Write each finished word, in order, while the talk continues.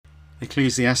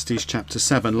Ecclesiastes chapter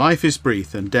 7. Life is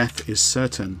brief and death is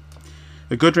certain.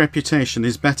 A good reputation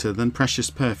is better than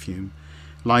precious perfume.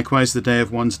 Likewise, the day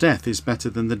of one's death is better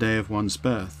than the day of one's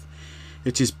birth.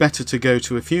 It is better to go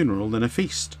to a funeral than a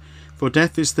feast, for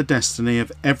death is the destiny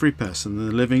of every person, and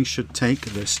the living should take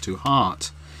this to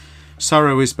heart.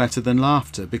 Sorrow is better than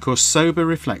laughter, because sober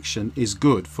reflection is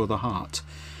good for the heart.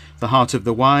 The heart of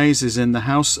the wise is in the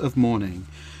house of mourning,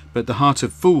 but the heart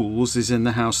of fools is in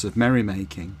the house of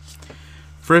merrymaking.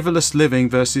 Frivolous living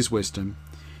versus wisdom.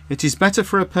 It is better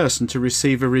for a person to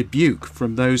receive a rebuke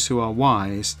from those who are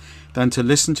wise than to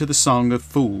listen to the song of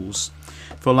fools.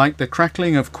 For like the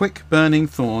crackling of quick burning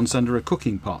thorns under a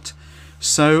cooking pot,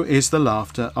 so is the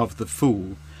laughter of the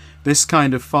fool. This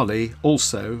kind of folly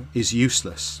also is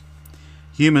useless.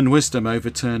 Human wisdom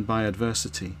overturned by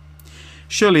adversity.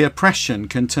 Surely oppression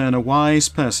can turn a wise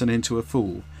person into a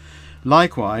fool.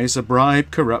 Likewise, a bribe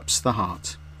corrupts the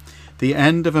heart. The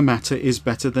end of a matter is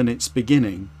better than its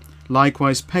beginning.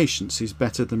 Likewise, patience is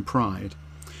better than pride.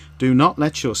 Do not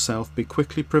let yourself be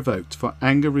quickly provoked, for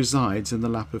anger resides in the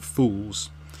lap of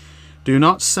fools. Do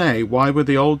not say, "Why were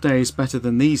the old days better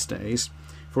than these days?"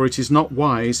 For it is not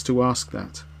wise to ask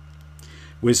that.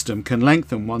 Wisdom can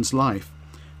lengthen one's life.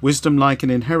 Wisdom, like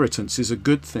an inheritance, is a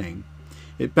good thing.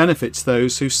 It benefits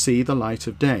those who see the light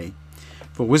of day.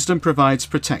 For wisdom provides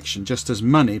protection, just as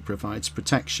money provides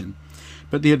protection.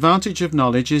 But the advantage of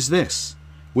knowledge is this: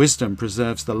 wisdom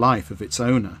preserves the life of its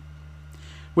owner.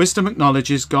 Wisdom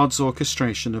acknowledges God's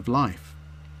orchestration of life.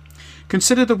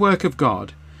 Consider the work of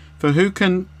God, for who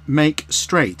can make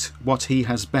straight what he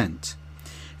has bent?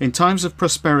 In times of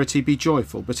prosperity be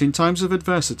joyful, but in times of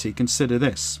adversity consider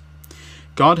this: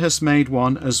 God has made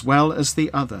one as well as the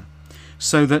other,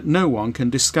 so that no one can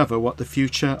discover what the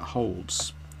future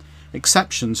holds.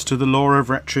 Exceptions to the law of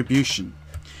retribution.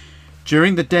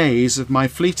 During the days of my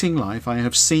fleeting life I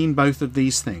have seen both of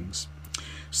these things.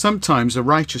 Sometimes a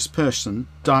righteous person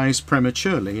dies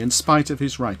prematurely in spite of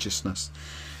his righteousness,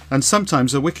 and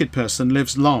sometimes a wicked person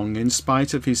lives long in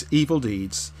spite of his evil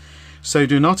deeds. So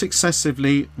do not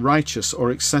excessively righteous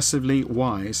or excessively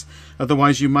wise,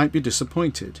 otherwise you might be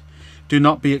disappointed. Do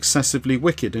not be excessively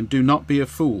wicked, and do not be a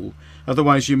fool,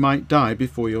 otherwise you might die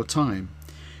before your time.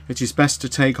 It is best to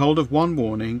take hold of one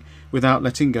warning without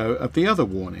letting go of the other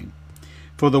warning.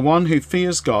 For the one who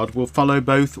fears God will follow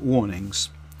both warnings.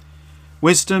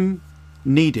 Wisdom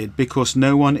needed because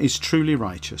no one is truly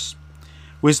righteous.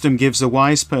 Wisdom gives a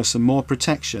wise person more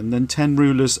protection than 10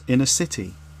 rulers in a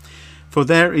city. For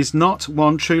there is not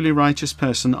one truly righteous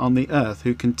person on the earth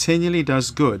who continually does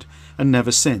good and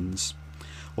never sins.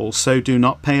 Also, do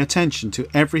not pay attention to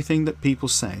everything that people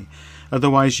say,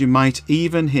 otherwise you might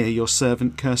even hear your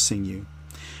servant cursing you.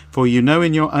 For you know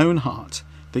in your own heart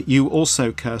that you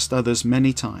also cursed others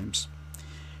many times.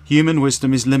 Human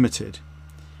wisdom is limited.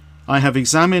 I have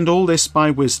examined all this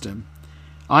by wisdom.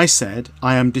 I said,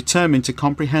 I am determined to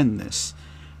comprehend this,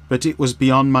 but it was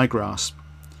beyond my grasp.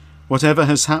 Whatever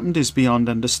has happened is beyond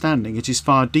understanding. It is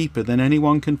far deeper than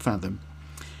anyone can fathom.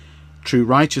 True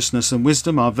righteousness and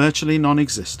wisdom are virtually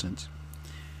non-existent.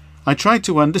 I tried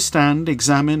to understand,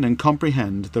 examine, and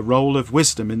comprehend the role of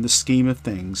wisdom in the scheme of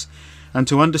things, and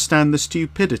to understand the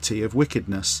stupidity of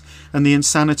wickedness and the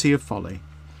insanity of folly.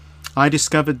 I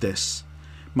discovered this: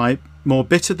 more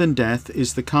bitter than death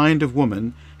is the kind of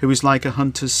woman who is like a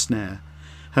hunter's snare.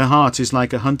 Her heart is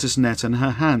like a hunter's net, and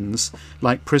her hands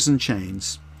like prison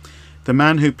chains. The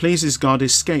man who pleases God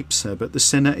escapes her, but the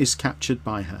sinner is captured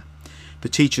by her. The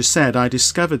teacher said, I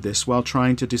discovered this while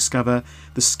trying to discover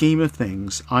the scheme of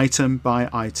things, item by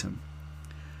item.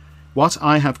 What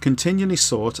I have continually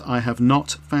sought I have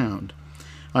not found.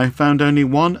 I have found only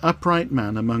one upright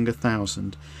man among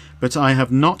 1,000, but I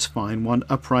have not found one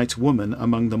upright woman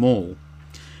among them all.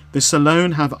 This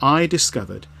alone have I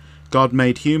discovered: God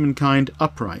made humankind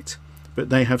upright, but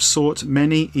they have sought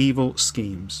many evil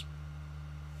schemes.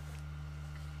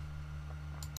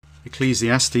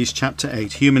 Ecclesiastes chapter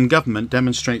 8. Human government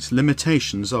demonstrates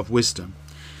limitations of wisdom.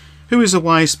 Who is a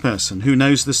wise person who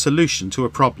knows the solution to a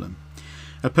problem?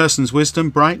 A person's wisdom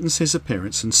brightens his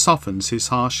appearance and softens his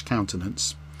harsh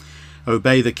countenance.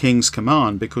 Obey the king's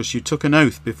command, because you took an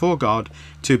oath before God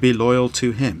to be loyal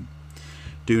to him.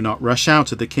 Do not rush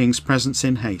out of the king's presence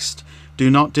in haste.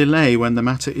 Do not delay when the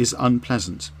matter is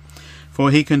unpleasant, for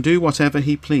he can do whatever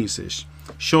he pleases.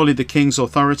 Surely the king's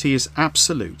authority is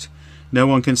absolute. No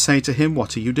one can say to him,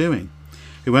 "What are you doing?"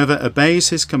 Whoever obeys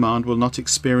his command will not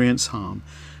experience harm,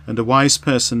 and a wise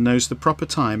person knows the proper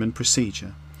time and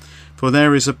procedure. For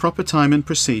there is a proper time and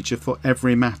procedure for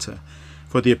every matter,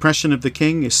 for the oppression of the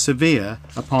king is severe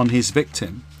upon his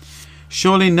victim.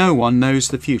 Surely no one knows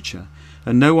the future,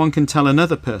 and no one can tell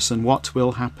another person what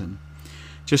will happen.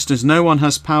 Just as no one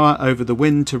has power over the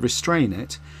wind to restrain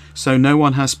it, so no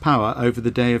one has power over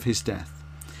the day of his death.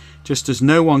 Just as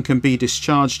no one can be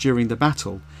discharged during the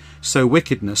battle, so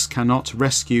wickedness cannot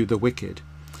rescue the wicked.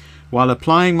 While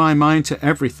applying my mind to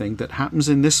everything that happens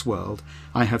in this world,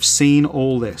 I have seen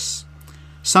all this.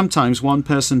 Sometimes one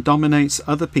person dominates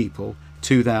other people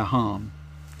to their harm.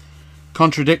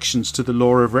 Contradictions to the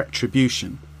law of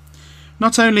retribution.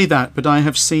 Not only that, but I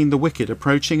have seen the wicked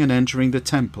approaching and entering the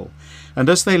temple, and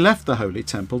as they left the holy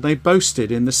temple, they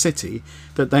boasted in the city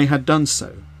that they had done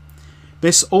so.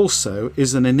 This also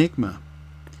is an enigma.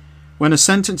 When a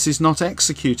sentence is not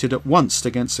executed at once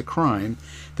against a crime,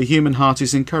 the human heart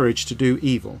is encouraged to do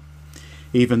evil.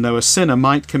 Even though a sinner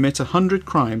might commit 100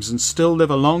 crimes and still live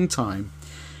a long time,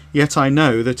 yet I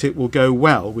know that it will go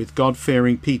well with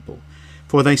God-fearing people,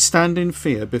 for they stand in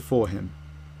fear before him.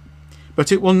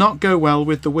 But it will not go well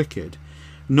with the wicked,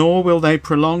 nor will they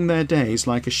prolong their days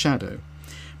like a shadow,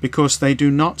 because they do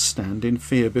not stand in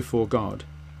fear before God.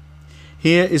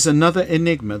 Here is another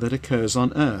enigma that occurs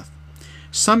on earth.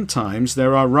 Sometimes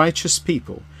there are righteous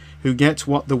people who get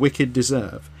what the wicked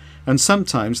deserve, and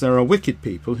sometimes there are wicked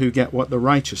people who get what the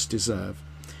righteous deserve.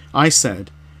 I said,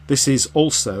 this is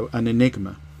also an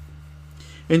enigma.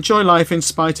 Enjoy life in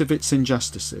spite of its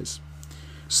injustices.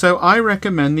 So I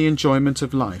recommend the enjoyment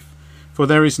of life, for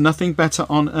there is nothing better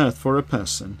on earth for a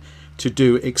person to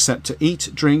do except to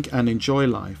eat, drink, and enjoy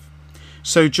life.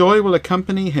 So joy will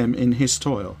accompany him in his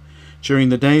toil, during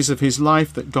the days of his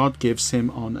life that God gives him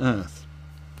on earth.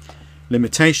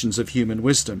 Limitations of human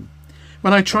wisdom.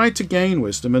 When I tried to gain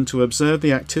wisdom and to observe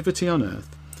the activity on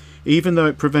earth, even though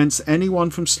it prevents anyone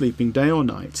from sleeping day or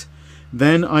night,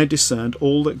 then I discerned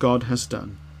all that God has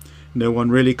done. No one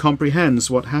really comprehends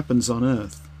what happens on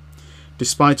earth.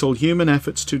 Despite all human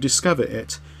efforts to discover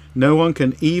it, no one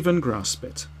can even grasp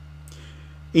it.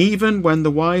 Even when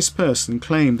the wise person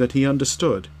claimed that he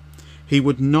understood, he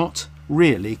would not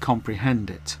really comprehend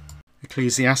it.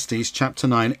 Ecclesiastes chapter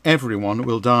 9, everyone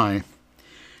will die.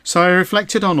 So I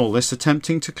reflected on all this,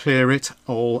 attempting to clear it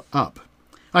all up.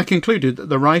 I concluded that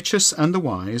the righteous and the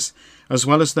wise, as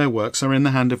well as their works, are in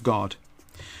the hand of God.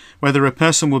 Whether a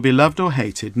person will be loved or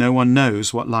hated, no one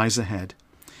knows what lies ahead.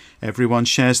 Everyone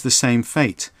shares the same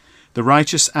fate, the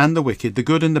righteous and the wicked, the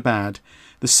good and the bad,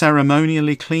 the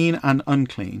ceremonially clean and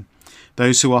unclean,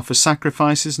 those who offer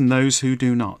sacrifices and those who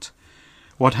do not.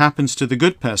 What happens to the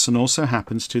good person also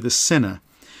happens to the sinner.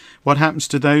 What happens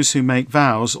to those who make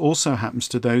vows also happens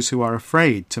to those who are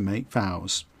afraid to make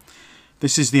vows.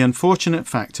 This is the unfortunate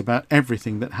fact about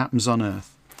everything that happens on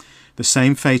earth. The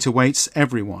same fate awaits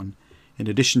everyone. In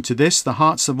addition to this, the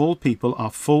hearts of all people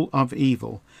are full of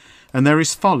evil, and there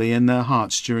is folly in their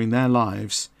hearts during their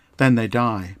lives. Then they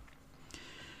die.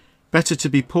 Better to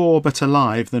be poor but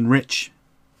alive than rich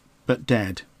but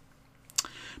dead.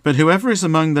 But whoever is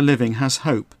among the living has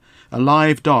hope. A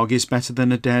live dog is better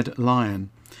than a dead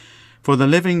lion. For the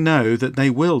living know that they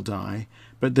will die,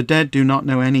 but the dead do not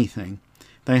know anything.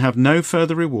 They have no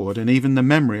further reward, and even the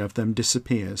memory of them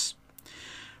disappears.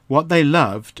 What they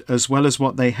loved, as well as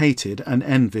what they hated and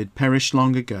envied, perished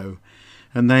long ago,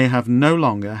 and they no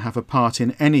longer have a part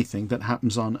in anything that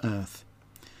happens on earth.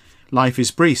 Life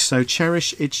is brief, so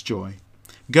cherish its joy.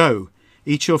 Go,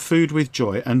 eat your food with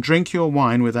joy, and drink your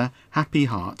wine with a happy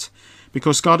heart,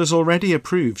 because God has already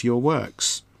approved your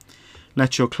works.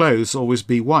 Let your clothes always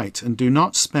be white, and do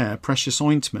not spare precious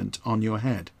ointment on your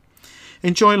head.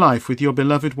 Enjoy life with your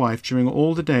beloved wife during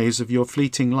all the days of your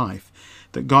fleeting life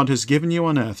that God has given you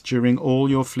on earth during all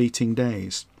your fleeting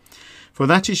days. For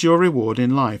that is your reward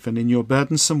in life and in your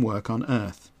burdensome work on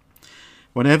earth.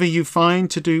 Whatever you find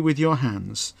to do with your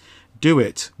hands, do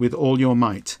it with all your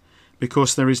might,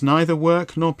 because there is neither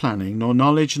work nor planning, nor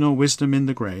knowledge nor wisdom in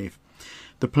the grave,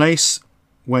 the place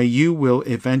where you will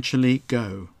eventually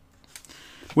go.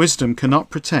 Wisdom cannot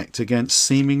protect against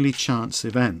seemingly chance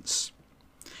events.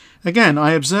 Again,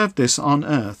 I observed this on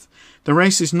earth. The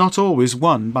race is not always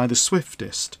won by the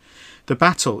swiftest. The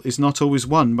battle is not always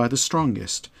won by the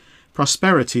strongest.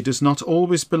 Prosperity does not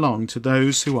always belong to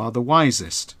those who are the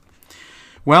wisest.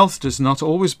 Wealth does not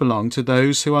always belong to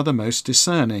those who are the most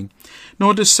discerning,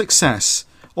 nor does success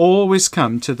always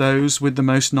come to those with the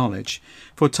most knowledge,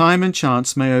 for time and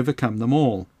chance may overcome them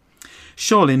all.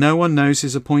 Surely no one knows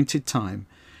his appointed time.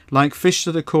 Like fish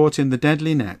that are caught in the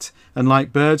deadly net, and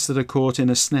like birds that are caught in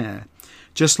a snare,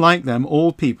 just like them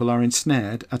all people are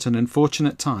ensnared at an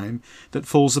unfortunate time that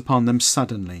falls upon them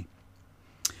suddenly.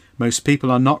 Most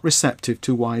people are not receptive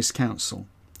to wise counsel.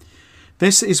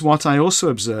 This is what I also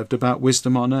observed about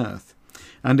wisdom on earth,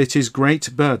 and it is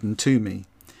great burden to me.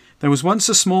 There was once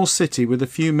a small city with a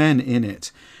few men in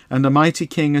it, and a mighty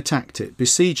king attacked it,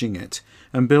 besieging it,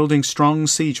 and building strong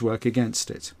siege work against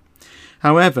it.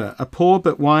 However, a poor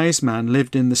but wise man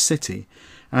lived in the city,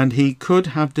 and he could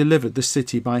have delivered the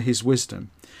city by his wisdom.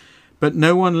 But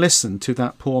no one listened to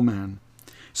that poor man.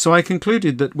 So I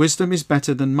concluded that wisdom is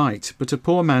better than might, but a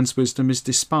poor man's wisdom is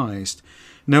despised.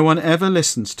 No one ever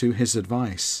listens to his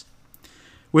advice.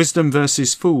 Wisdom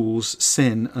versus fools,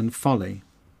 sin and folly.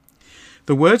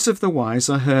 The words of the wise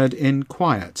are heard in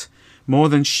quiet. More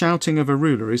than shouting of a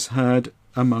ruler is heard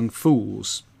among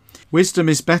fools. Wisdom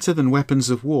is better than weapons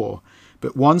of war,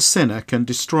 but one sinner can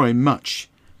destroy much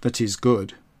that is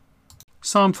good.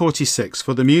 Psalm 46,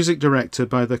 for the music directed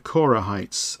by the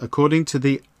Korahites, according to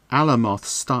the Alamoth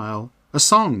style, a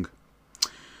song.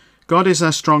 God is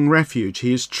our strong refuge.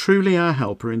 He is truly our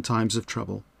helper in times of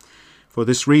trouble. For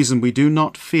this reason we do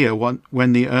not fear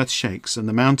when the earth shakes and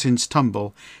the mountains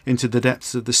tumble into the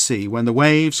depths of the sea, when the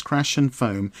waves crash and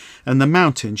foam and the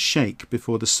mountains shake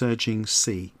before the surging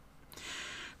sea.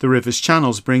 The river's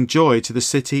channels bring joy to the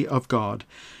city of God,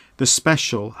 the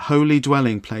special, holy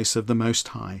dwelling place of the Most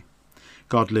High.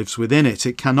 God lives within it.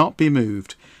 It cannot be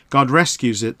moved. God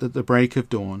rescues it at the break of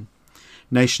dawn.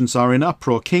 Nations are in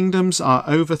uproar. Kingdoms are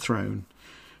overthrown.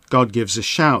 God gives a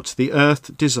shout. The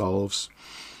earth dissolves.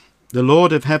 The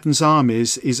Lord of heaven's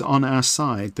armies is on our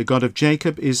side. The God of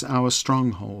Jacob is our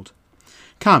stronghold.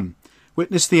 Come,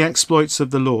 witness the exploits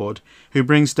of the Lord, who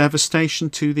brings devastation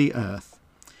to the earth.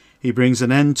 He brings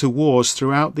an end to wars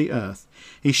throughout the earth.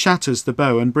 He shatters the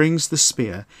bow and brings the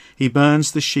spear. He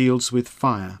burns the shields with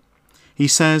fire. He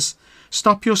says,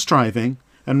 stop your striving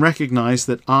and recognize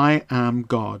that I am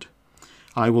God.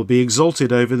 I will be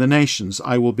exalted over the nations.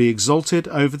 I will be exalted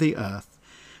over the earth.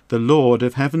 The Lord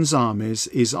of heaven's armies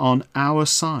is on our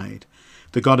side.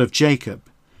 The God of Jacob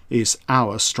is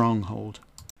our stronghold.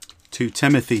 2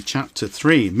 Timothy chapter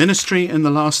 3, ministry in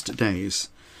the last days.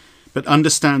 But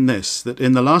understand this, that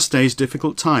in the last days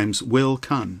difficult times will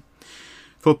come.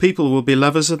 For people will be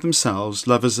lovers of themselves,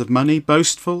 lovers of money,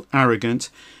 boastful, arrogant,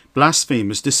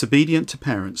 blasphemers, disobedient to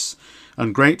parents,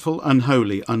 ungrateful,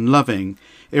 unholy, unloving,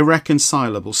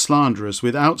 irreconcilable, slanderers,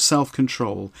 without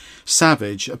self-control,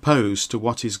 savage, opposed to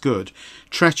what is good,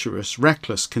 treacherous,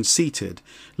 reckless, conceited,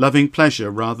 loving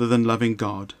pleasure rather than loving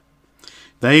God.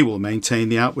 They will maintain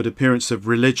the outward appearance of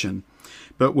religion,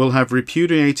 but will have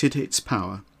repudiated its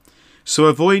power. So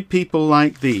avoid people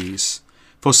like these,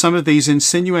 for some of these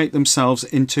insinuate themselves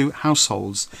into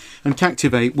households and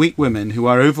captivate weak women who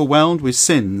are overwhelmed with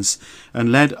sins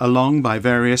and led along by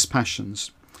various passions.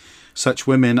 Such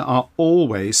women are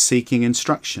always seeking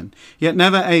instruction, yet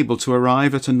never able to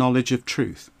arrive at a knowledge of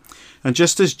truth. And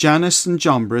just as Jannes and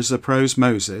Jambres oppose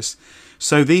Moses,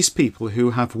 so these people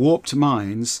who have warped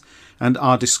minds and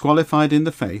are disqualified in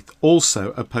the faith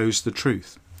also oppose the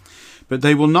truth. But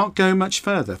they will not go much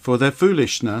further, for their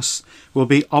foolishness will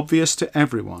be obvious to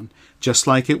everyone, just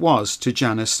like it was to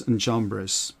Jannes and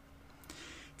Jambres.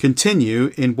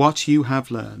 Continue in what you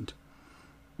have learned.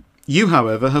 You,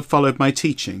 however, have followed my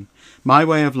teaching, my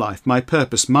way of life, my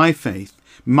purpose, my faith,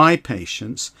 my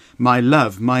patience, my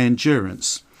love, my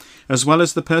endurance, as well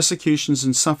as the persecutions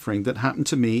and suffering that happened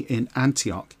to me in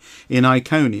Antioch, in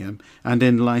Iconium, and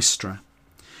in Lystra.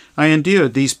 I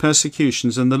endured these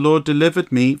persecutions, and the Lord delivered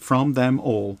me from them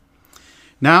all.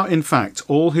 Now, in fact,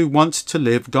 all who want to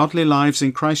live godly lives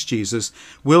in Christ Jesus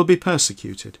will be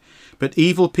persecuted, but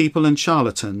evil people and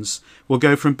charlatans will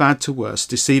go from bad to worse,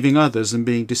 deceiving others and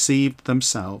being deceived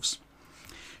themselves.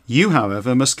 You,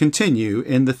 however, must continue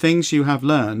in the things you have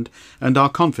learned and are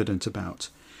confident about.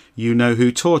 You know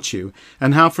who taught you,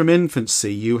 and how from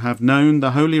infancy you have known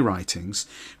the holy writings,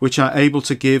 which are able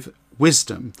to give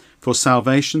wisdom for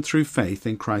salvation through faith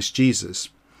in Christ Jesus.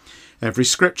 Every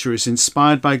scripture is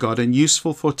inspired by God and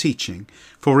useful for teaching,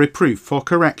 for reproof, for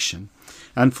correction,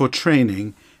 and for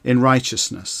training in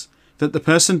righteousness, that the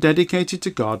person dedicated to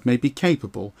God may be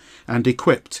capable and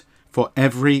equipped for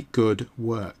every good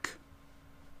work.